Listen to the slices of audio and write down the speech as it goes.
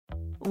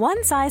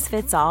One size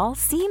fits all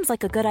seems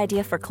like a good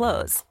idea for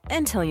clothes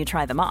until you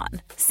try them on.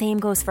 Same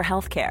goes for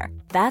healthcare.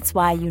 That's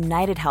why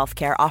United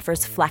Healthcare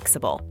offers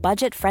flexible,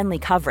 budget-friendly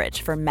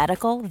coverage for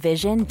medical,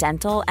 vision,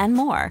 dental, and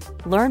more.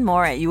 Learn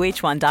more at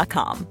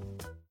uh1.com.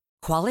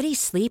 Quality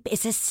sleep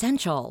is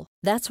essential.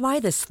 That's why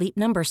the Sleep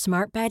Number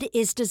Smart Bed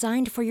is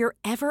designed for your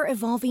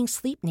ever-evolving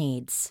sleep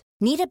needs.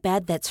 Need a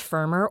bed that's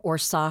firmer or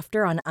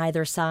softer on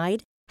either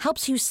side?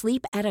 Helps you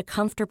sleep at a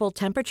comfortable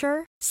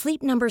temperature?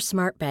 Sleep Number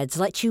Smart Beds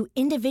let you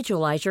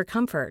individualize your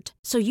comfort,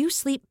 so you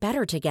sleep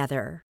better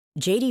together.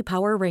 J.D.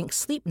 Power ranks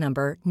Sleep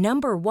Number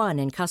number 1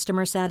 in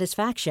customer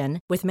satisfaction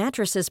with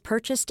mattresses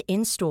purchased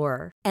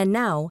in-store. And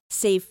now,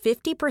 save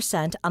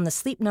 50% on the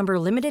Sleep Number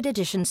Limited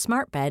Edition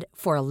Smart Bed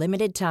for a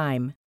limited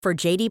time. For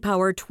J.D.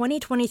 Power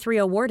 2023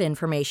 award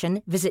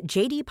information, visit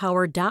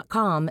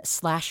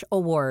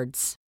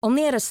jdpower.com/awards.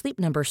 Only at a Sleep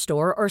Number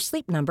store or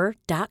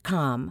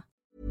sleepnumber.com.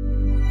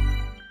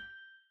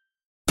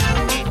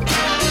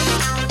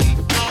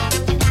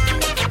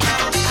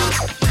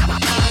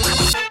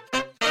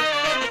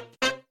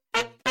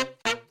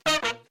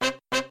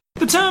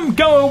 The term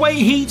 "go away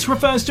heat"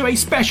 refers to a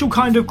special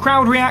kind of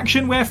crowd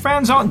reaction where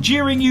fans aren't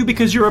jeering you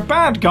because you're a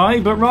bad guy,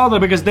 but rather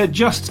because they're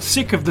just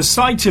sick of the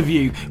sight of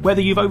you.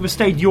 Whether you've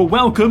overstayed your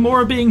welcome or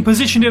are being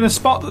positioned in a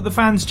spot that the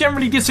fans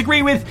generally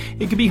disagree with,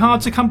 it can be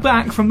hard to come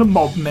back from the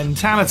mob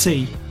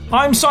mentality.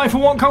 I'm Cy for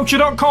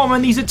WhatCulture.com,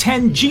 and these are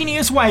 10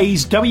 genius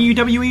ways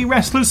WWE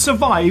wrestlers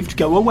survived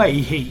go away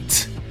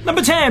heat.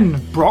 Number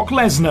 10. Brock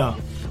Lesnar.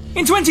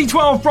 In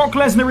 2012, Brock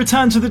Lesnar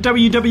returned to the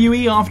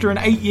WWE after an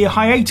 8-year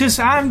hiatus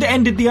and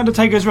ended The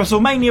Undertaker's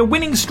WrestleMania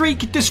winning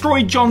streak,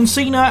 destroyed John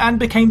Cena, and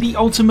became the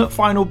ultimate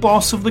final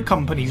boss of the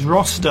company's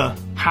roster.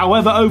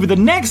 However, over the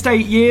next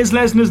 8 years,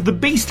 Lesnar's The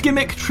Beast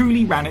gimmick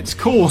truly ran its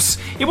course.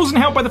 It wasn't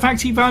helped by the fact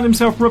he found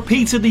himself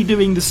repeatedly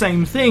doing the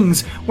same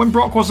things. When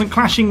Brock wasn't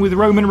clashing with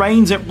Roman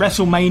Reigns at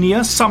WrestleMania,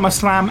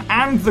 SummerSlam,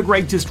 and the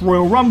Greatest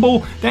Royal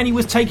Rumble, then he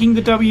was taking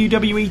the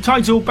WWE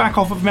title back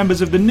off of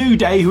members of the New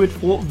Day who had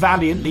fought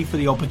valiantly for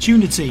the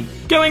opportunity.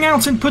 Going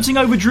out and putting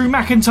over Drew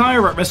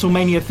McIntyre at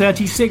WrestleMania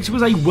 36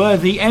 was a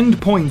worthy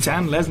endpoint,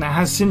 and Lesnar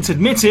has since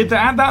admitted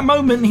that at that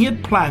moment he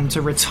had planned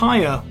to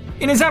retire.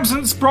 In his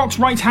absence, Brock's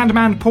right-hand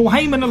man Paul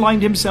Heyman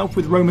aligned himself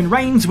with Roman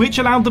Reigns, which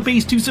allowed the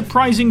Beast to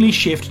surprisingly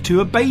shift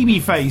to a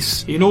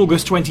babyface. In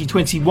August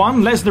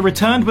 2021, Lesnar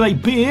returned with a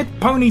beard,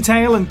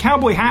 ponytail and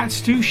cowboy hat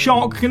to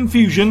shock,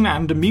 confusion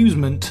and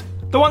amusement.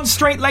 The once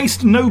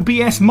straight-laced,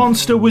 no-BS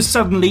monster was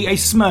suddenly a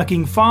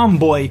smirking farm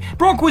boy.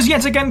 Brock was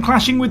yet again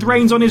clashing with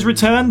Reigns on his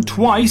return,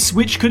 twice,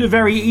 which could have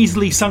very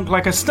easily sunk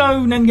like a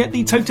stone, and yet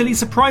the totally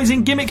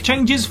surprising gimmick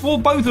changes for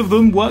both of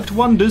them worked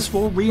wonders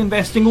for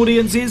reinvesting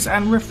audiences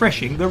and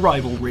refreshing the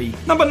rivalry.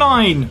 Number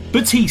 9.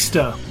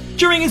 Batista.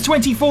 During his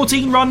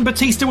 2014 run,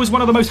 Batista was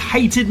one of the most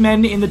hated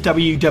men in the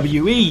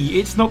WWE.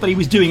 It's not that he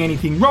was doing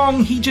anything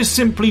wrong, he just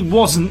simply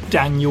wasn't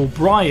Daniel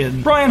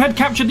Bryan. Bryan had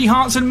captured the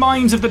hearts and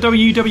minds of the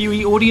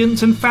WWE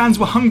audience, and fans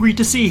were hungry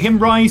to see him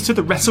rise to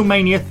the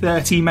WrestleMania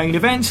 30 main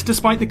event,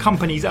 despite the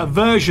company's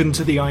aversion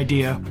to the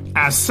idea.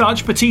 As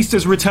such,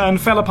 Batista's return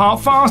fell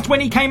apart fast when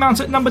he came out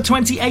at number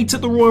 28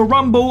 at the Royal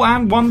Rumble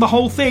and won the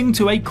whole thing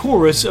to a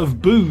chorus of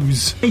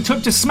boos. He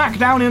took to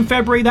SmackDown in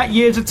February that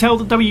year to tell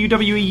the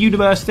WWE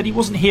Universe that he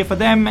wasn't here for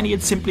them and he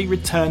had simply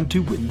returned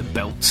to win the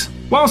belt.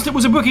 Whilst it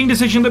was a booking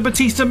decision that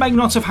Batista may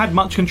not have had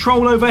much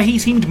control over, he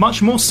seemed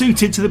much more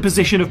suited to the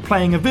position of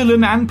playing a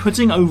villain and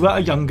putting over a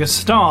younger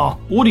star.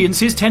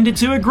 Audiences tended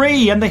to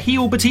agree, and the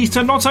heel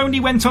Batista not only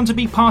went on to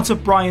be part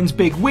of Bryan's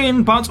big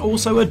win, but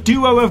also a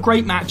duo of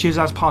great matches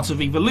as part of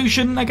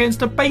Evolution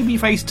against a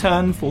babyface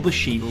turn for the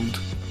Shield.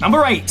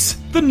 Number 8.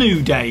 The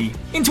New Day.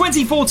 In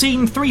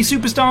 2014, 3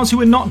 superstars who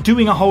were not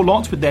doing a whole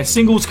lot with their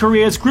singles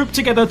careers grouped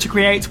together to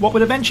create what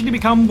would eventually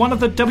become one of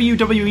the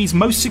WWE's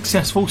most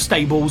successful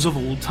stables of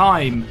all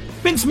time.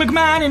 Vince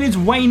McMahon, in his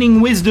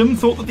waning wisdom,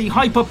 thought that the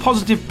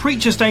hyper-positive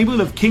preacher stable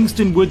of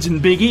Kingston, Woods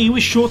and Big E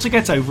was sure to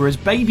get over as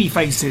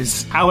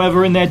babyfaces.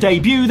 However, in their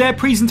debut, their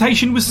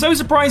presentation was so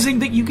surprising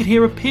that you could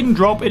hear a pin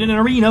drop in an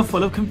arena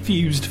full of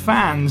confused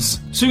fans.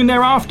 Soon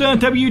thereafter,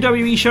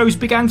 WWE shows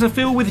began to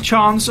fill with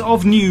chants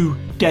of New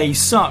Day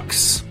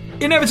sucks.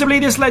 Inevitably,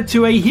 this led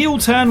to a heel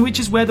turn, which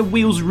is where the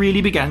wheels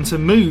really began to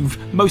move.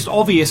 The most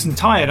obvious and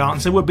tired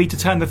answer would be to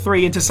turn the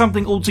 3 into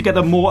something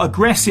altogether more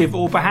aggressive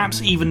or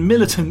perhaps even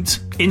militant.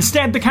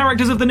 Instead, the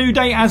characters of the New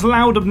Day, as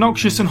loud,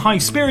 obnoxious and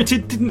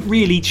high-spirited, didn't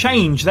really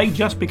change. They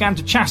just began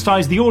to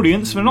chastise the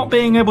audience for not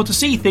being able to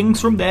see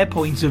things from their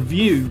point of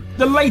view.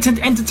 The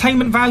latent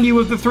entertainment value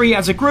of the 3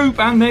 as a group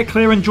and their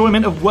clear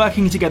enjoyment of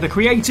working together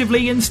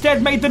creatively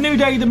instead made the New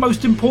Day the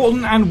most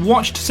important and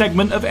watched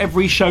segment of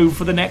every show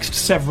for the next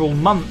several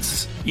months.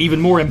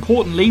 Even more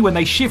importantly, when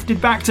they shifted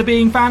back to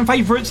being fan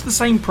favourites, the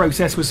same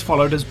process was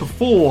followed as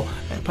before.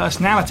 Their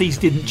personalities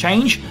didn't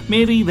change,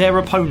 merely their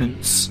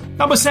opponents.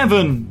 Number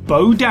 7.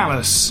 Bo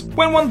Dallas.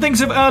 When one thinks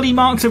of early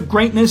marks of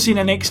greatness in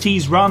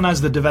NXT's run as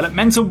the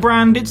developmental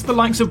brand, it's the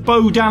likes of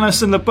Bo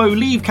Dallas and the Bo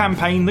Leave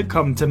campaign that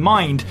come to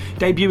mind.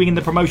 Debuting in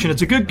the promotion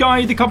as a good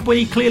guy, the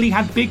company clearly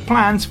had big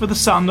plans for the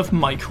son of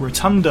Mike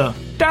Rotunda.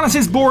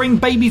 Dallas's boring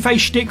babyface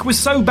shtick was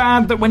so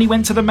bad that when he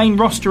went to the main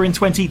roster in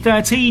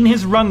 2013,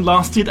 his run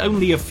lasted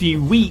only a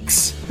few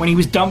weeks. When he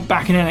was dumped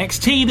back in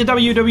NXT, the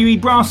WWE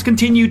brass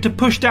continued to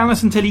push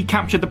Dallas until he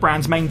captured the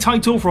brand's main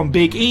title from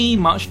Big E,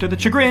 much to the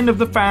chagrin of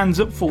the fans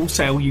at Full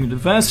Sail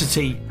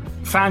University.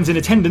 Fans in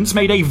attendance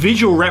made a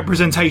visual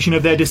representation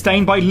of their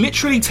disdain by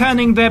literally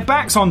turning their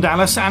backs on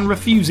Dallas and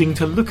refusing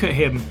to look at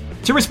him.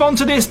 To respond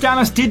to this,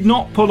 Dallas did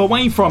not pull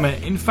away from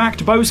it. In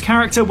fact, Bo's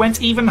character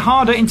went even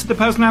harder into the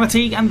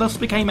personality and thus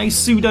became a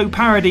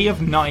pseudo-parody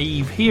of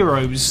naive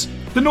heroes.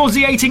 The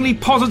nauseatingly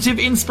positive,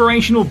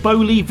 inspirational Bo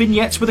Lee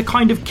vignettes were the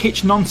kind of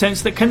kitsch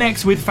nonsense that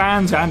connects with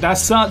fans and,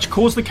 as such,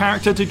 caused the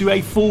character to do a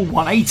full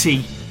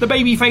 180. The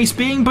babyface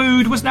being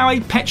booed was now a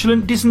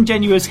petulant,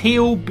 disingenuous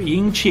heel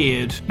being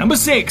cheered. Number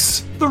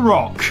 6. The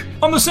Rock.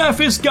 On the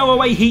surface,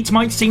 go-away heat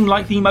might seem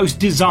like the most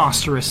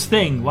disastrous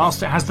thing.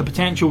 Whilst it has the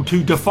potential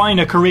to define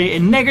a career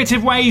in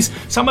negative ways,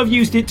 some have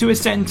used it to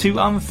ascend to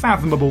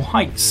unfathomable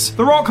heights.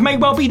 The Rock may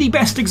well be the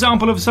best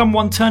example of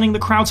someone turning the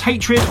crowd's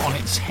hatred on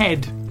its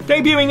head.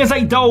 Debuting as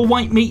a dull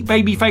white meat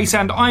babyface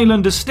and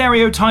Islander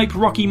stereotype,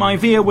 Rocky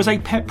Maivia was a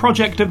pet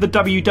project of the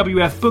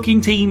WWF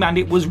booking team, and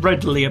it was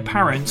readily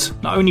apparent.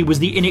 Not only was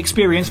the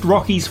inexperienced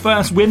Rocky's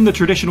first win the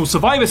traditional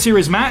Survivor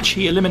Series match,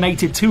 he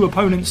eliminated 2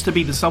 opponents to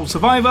be the sole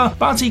survivor,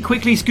 but he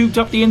quickly scooped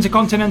up the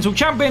Intercontinental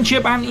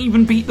Championship and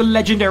even beat the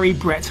legendary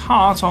Bret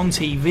Hart on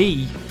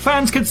TV.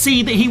 Fans could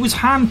see that he was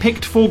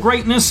handpicked for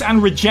greatness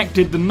and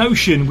rejected the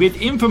notion,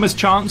 with infamous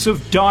chants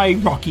of "Die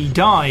Rocky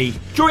Die."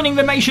 Joining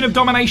the Nation of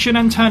Domination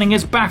and turning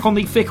his back on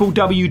the fickle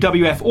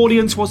WWF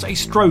audience was a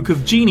stroke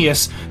of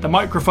genius. The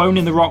microphone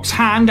in The Rock's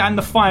hand and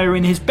the fire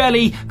in his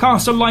belly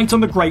cast a light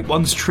on the Great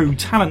One's true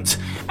talent.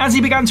 As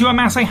he began to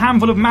amass a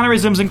handful of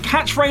mannerisms and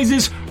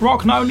catchphrases,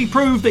 Rock not only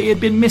proved that he had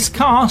been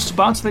miscast,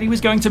 but that he was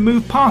going to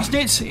move past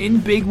it in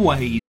big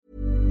ways.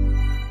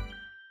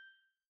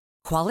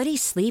 Quality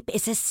sleep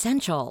is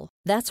essential.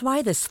 That's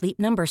why the Sleep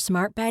Number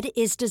Smart Bed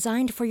is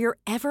designed for your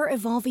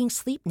ever-evolving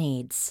sleep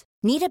needs.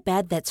 Need a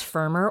bed that's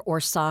firmer or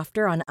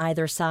softer on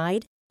either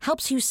side?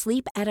 Helps you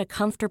sleep at a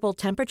comfortable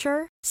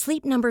temperature?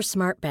 Sleep Number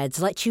Smart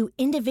Beds let you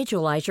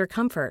individualize your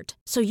comfort,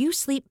 so you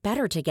sleep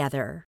better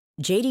together.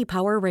 J.D.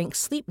 Power ranks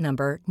Sleep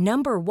Number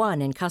number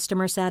 1 in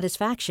customer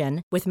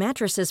satisfaction with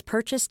mattresses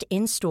purchased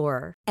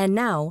in-store. And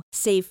now,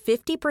 save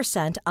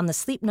 50% on the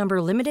Sleep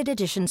Number Limited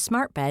Edition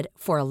Smart Bed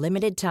for a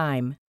limited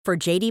time. For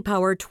J.D.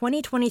 Power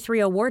 2023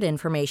 award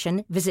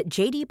information, visit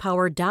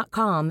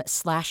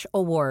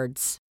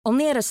jdpower.com/awards.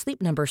 Only at a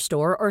Sleep Number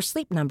store or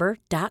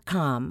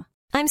sleepnumber.com.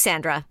 I'm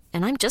Sandra,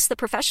 and I'm just the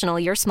professional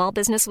your small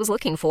business was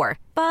looking for.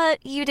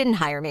 But you didn't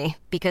hire me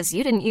because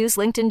you didn't use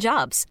LinkedIn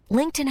Jobs.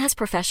 LinkedIn has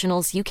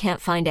professionals you can't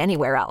find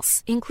anywhere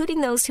else,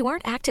 including those who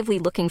aren't actively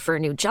looking for a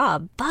new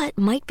job, but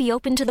might be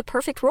open to the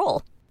perfect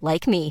role,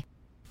 like me.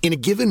 In a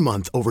given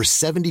month, over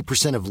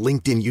 70% of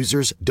LinkedIn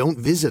users don't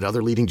visit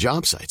other leading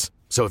job sites.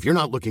 So if you're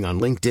not looking on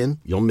LinkedIn,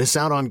 you'll miss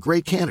out on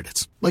great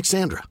candidates like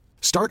Sandra.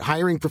 Start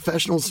hiring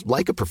professionals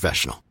like a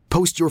professional.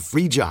 Post your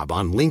free job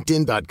on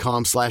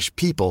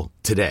linkedin.com/people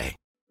today.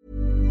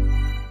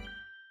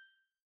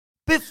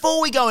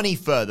 Before we go any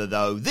further,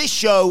 though, this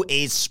show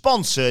is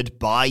sponsored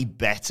by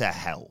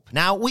BetterHelp.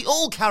 Now, we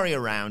all carry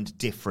around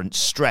different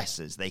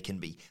stressors. They can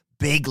be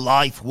big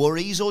life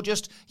worries or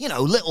just,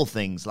 little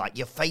things like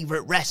your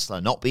favorite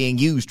wrestler not being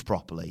used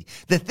properly.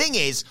 The thing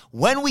is,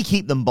 when we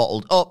keep them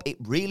bottled up, it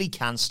really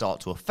can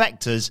start to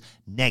affect us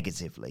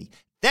negatively.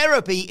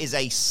 Therapy is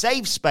a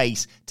safe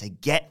space to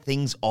get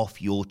things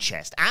off your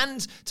chest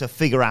and to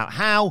figure out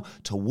how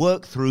to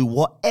work through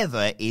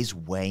whatever is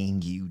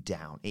weighing you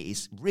down. It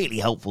is really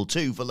helpful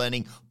too for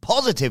learning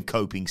positive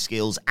coping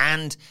skills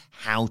and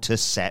how to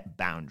set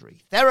boundaries.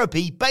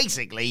 Therapy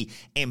basically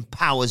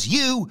empowers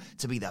you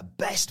to be the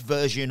best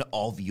version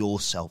of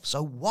yourself.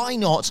 So why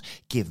not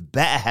give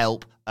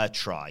BetterHelp a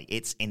try?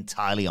 It's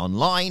entirely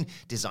online,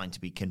 designed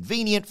to be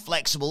convenient,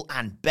 flexible,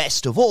 and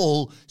best of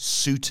all,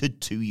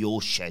 suited to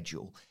your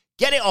schedule.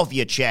 Get it off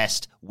your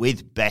chest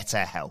with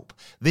BetterHelp.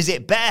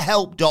 Visit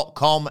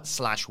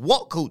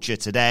betterhelp.com/whatculture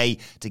today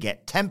to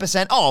get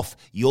 10% off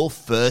your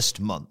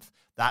first month.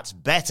 That's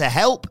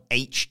BetterHelp,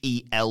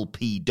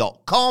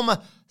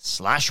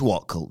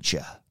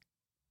 HELP.com/whatculture.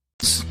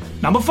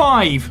 Number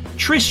 5.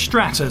 Trish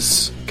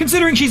Stratus.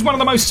 Considering she's one of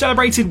the most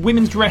celebrated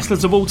women's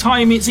wrestlers of all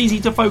time, it's easy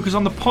to focus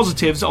on the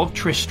positives of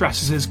Trish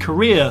Stratus'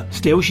 career.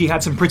 Still, she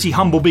had some pretty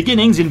humble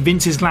beginnings in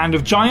Vince's Land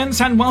of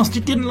Giants, and whilst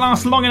it didn't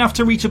last long enough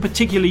to reach a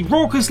particularly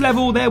raucous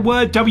level, there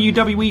were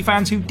WWE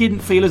fans who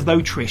didn't feel as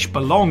though Trish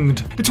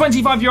belonged. The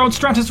 25-year-old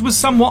Stratus was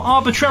somewhat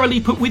arbitrarily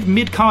put with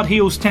mid-card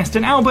heels Test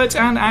and Albert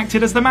and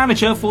acted as the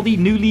manager for the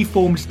newly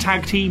formed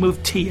tag team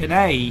of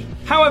TNA.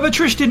 However,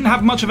 Trish didn't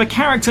have much of a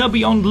character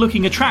beyond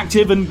looking attractive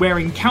attractive and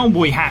wearing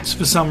cowboy hats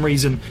for some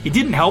reason. It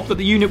didn't help that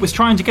the unit was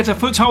trying to get a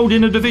foothold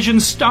in a division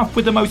stuffed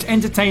with the most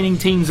entertaining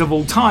teams of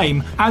all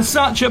time. As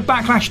such, at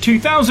Backlash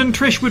 2000,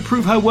 Trish would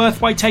prove her worth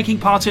by taking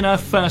part in her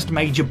first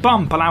major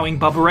bump, allowing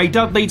Bubba Ray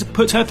Dudley to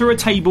put her through a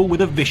table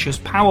with a vicious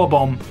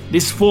powerbomb.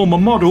 This former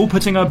model,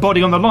 putting her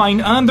body on the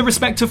line, earned the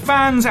respect of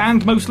fans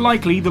and most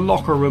likely the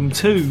locker room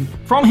too.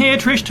 From here,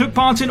 Trish took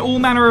part in all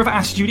manner of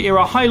Attitude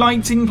Era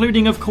highlights,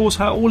 including of course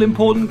her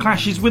all-important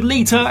clashes with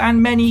Lita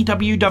and many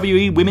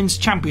WWE Women's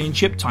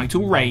Championship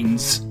title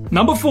reigns.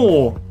 Number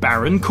 4.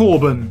 Baron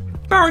Corbin.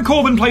 Baron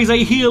Corbin plays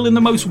a heel in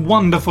the most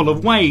wonderful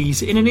of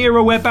ways. In an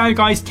era where bad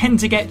guys tend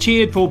to get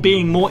cheered for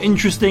being more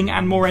interesting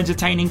and more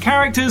entertaining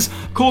characters,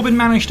 Corbin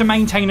managed to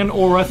maintain an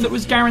aura that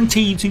was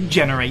guaranteed to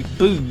generate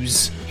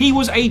boos. He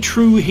was a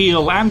true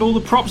heel, and all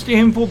the props to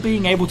him for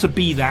being able to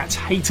be that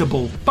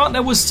hateable. But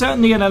there was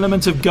certainly an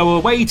element of go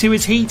away to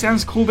his heat,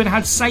 as Corbin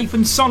had safe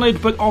and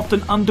solid but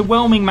often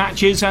underwhelming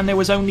matches, and there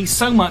was only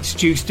so much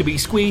juice to be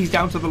squeezed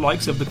out of the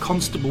likes of the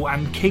Constable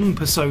and King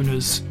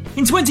personas.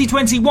 In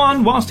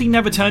 2021, whilst he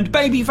never turned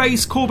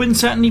babyface, Corbin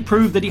certainly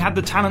proved that he had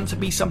the talent to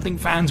be something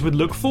fans would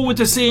look forward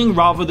to seeing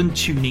rather than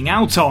tuning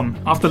out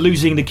on. After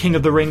losing the King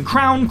of the Ring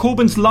crown,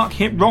 Corbin's luck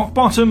hit rock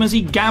bottom as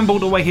he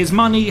gambled away his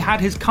money,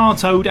 had his car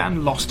towed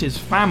and lost his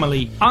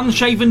family.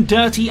 Unshaven,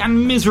 dirty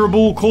and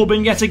miserable,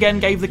 Corbin yet again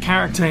gave the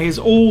character his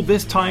all,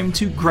 this time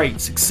to great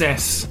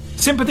success.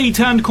 Sympathy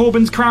turned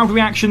Corbin's crowd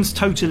reactions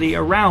totally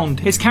around.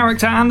 His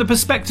character and the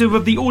perspective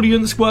of the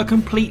audience were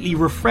completely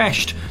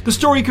refreshed. The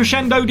story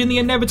crescendoed in the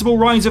inevitable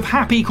rise of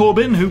Happy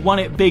Corbin, who won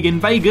it big in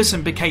Vegas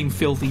and became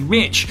filthy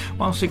rich.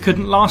 Whilst it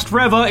couldn't last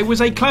forever, it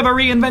was a clever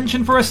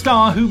reinvention for a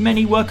star who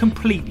many were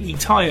completely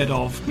tired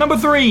of. Number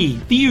 3.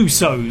 The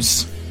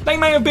Usos. They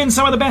may have been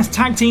some of the best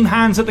tag team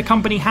hands that the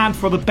company had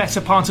for the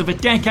better part of a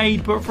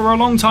decade, but for a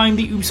long time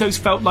the Usos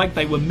felt like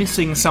they were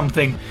missing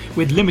something.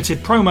 With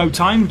limited promo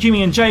time,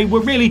 Jimmy and Jay were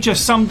really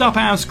just summed up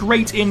as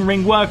great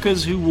in-ring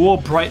workers who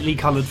wore brightly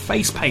coloured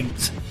face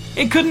paint.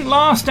 It couldn't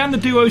last, and the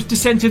duo's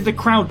descent into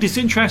crowd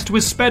disinterest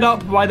was sped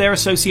up by their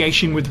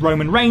association with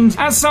Roman Reigns.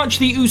 As such,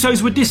 the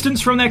Usos were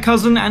distanced from their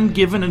cousin and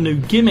given a new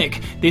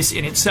gimmick. This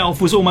in itself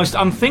was almost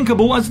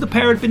unthinkable, as the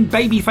pair had been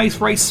babyface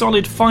for a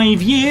solid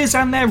 5 years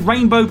and their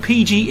rainbow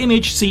PG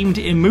image seemed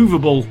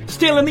immovable.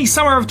 Still, in the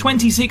summer of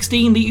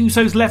 2016, the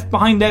Usos left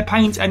behind their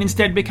paint and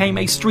instead became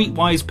a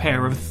streetwise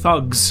pair of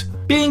thugs.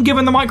 Being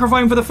given the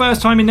microphone for the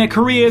first time in their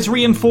careers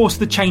reinforced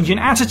the change in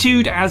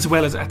attitude as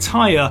well as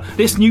attire.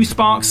 This new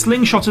spark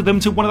slingshotted them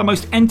to one of the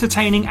most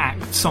entertaining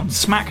acts on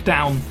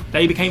SmackDown.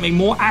 They became a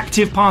more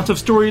active part of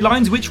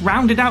storylines, which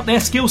rounded out their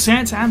skill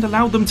set and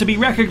allowed them to be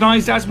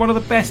recognised as one of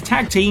the best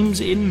tag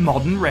teams in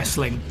modern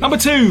wrestling. Number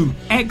 2.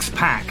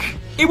 X-Pac.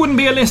 It wouldn't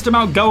be a list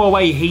about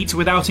go-away heat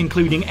without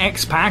including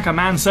X-Pac, a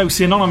man so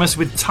synonymous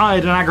with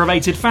tired and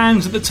aggravated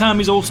fans that the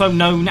term is also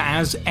known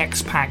as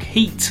X-Pac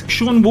heat.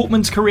 Sean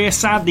Waltman's career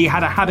sadly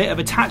had a habit of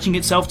attaching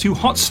itself to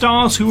hot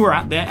stars who were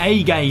at their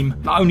A-game.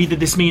 Not only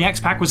did this mean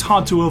X-Pac was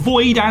hard to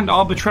avoid and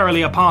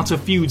arbitrarily a part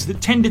of feuds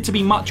that tended to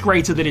be much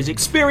greater than his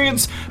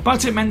experience,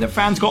 but it meant that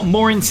fans got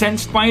more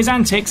incensed by his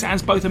antics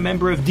as both a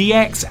member of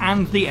DX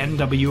and the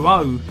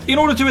NWO. In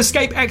order to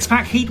escape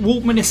X-Pac heat,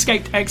 Waltman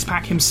escaped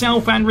X-Pac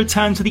himself and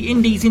returned to the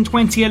Indies in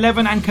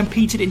 2011 and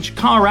competed in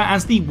Chikara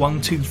as the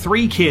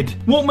 1-2-3 Kid.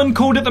 Waltman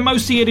called it the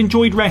most he had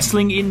enjoyed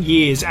wrestling in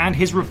years, and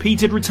his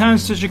repeated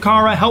returns to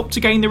Chikara helped to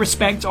gain the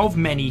respect of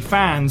many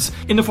fans.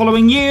 In the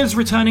following years,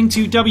 returning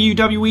to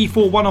WWE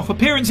for one-off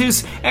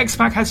appearances,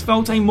 X-Pac has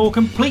felt a more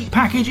complete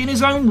package in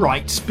his own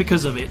right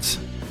because of it.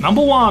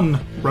 Number 1.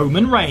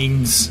 Roman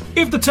Reigns.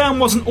 If the term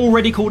wasn't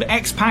already called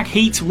X-Pac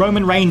heat,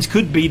 Roman Reigns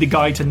could be the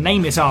guy to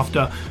name it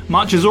after.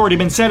 Much has already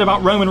been said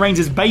about Roman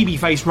Reigns'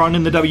 babyface run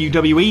in the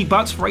WWE,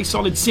 but for a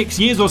solid 6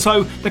 years or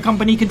so, the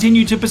company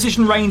continued to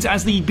position Reigns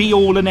as the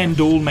be-all and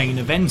end-all main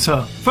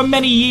eventer. For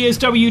many years,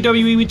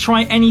 WWE would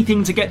try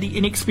anything to get the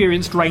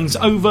inexperienced Reigns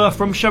over,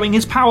 from showing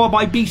his power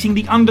by beating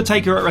The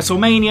Undertaker at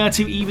WrestleMania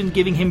to even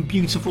giving him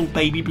beautiful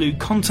baby blue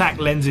contact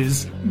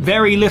lenses.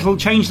 Very little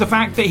changed the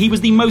fact that he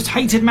was the most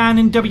hated man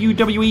in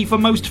WWE for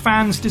most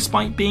fans,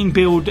 despite being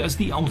billed as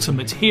the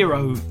ultimate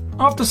hero.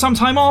 After some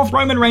time off,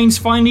 Roman Reigns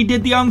finally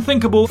did the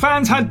unthinkable.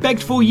 Fans had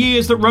begged for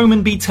years that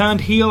Roman be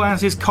turned heel,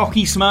 as his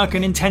cocky smirk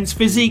and intense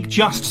physique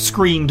just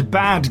screamed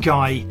bad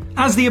guy.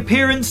 As the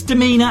appearance,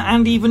 demeanour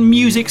and even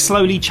music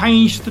slowly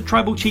changed, the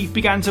Tribal Chief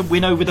began to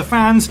win over the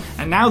fans,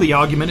 and now the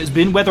argument has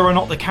been whether or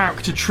not the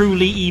character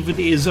truly even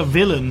is a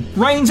villain.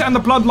 Reigns and the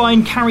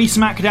Bloodline carry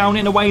SmackDown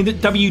in a way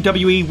that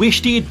WWE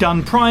wished he had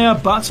done prior,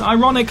 but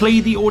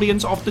ironically the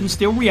audience often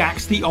still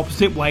reacts the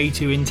opposite way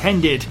to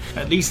intended.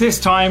 At least this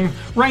time,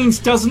 Reigns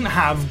doesn't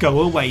have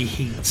go-away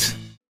heat.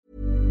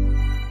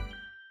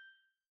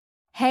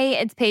 Hey,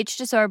 it's Paige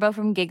DeSorbo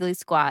from Giggly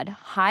Squad.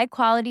 High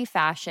quality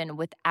fashion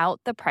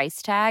without the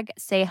price tag.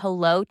 Say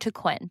hello to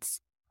Quince.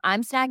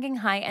 I'm snagging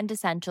high-end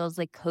essentials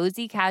like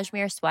cozy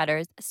cashmere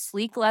sweaters,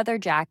 sleek leather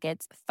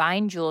jackets,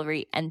 fine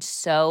jewelry, and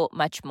so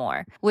much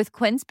more. With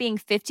Quince being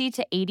 50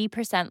 to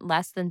 80%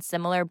 less than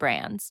similar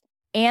brands.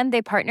 And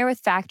they partner with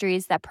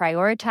factories that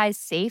prioritize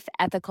safe,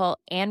 ethical,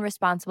 and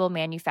responsible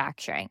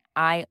manufacturing.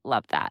 I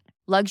love that.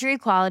 Luxury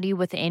quality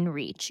within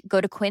reach.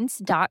 Go to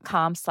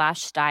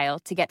quince.com/style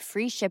to get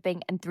free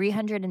shipping and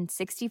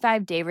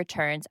 365-day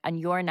returns on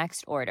your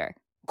next order.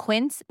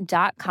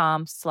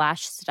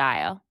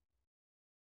 Quince.com/style.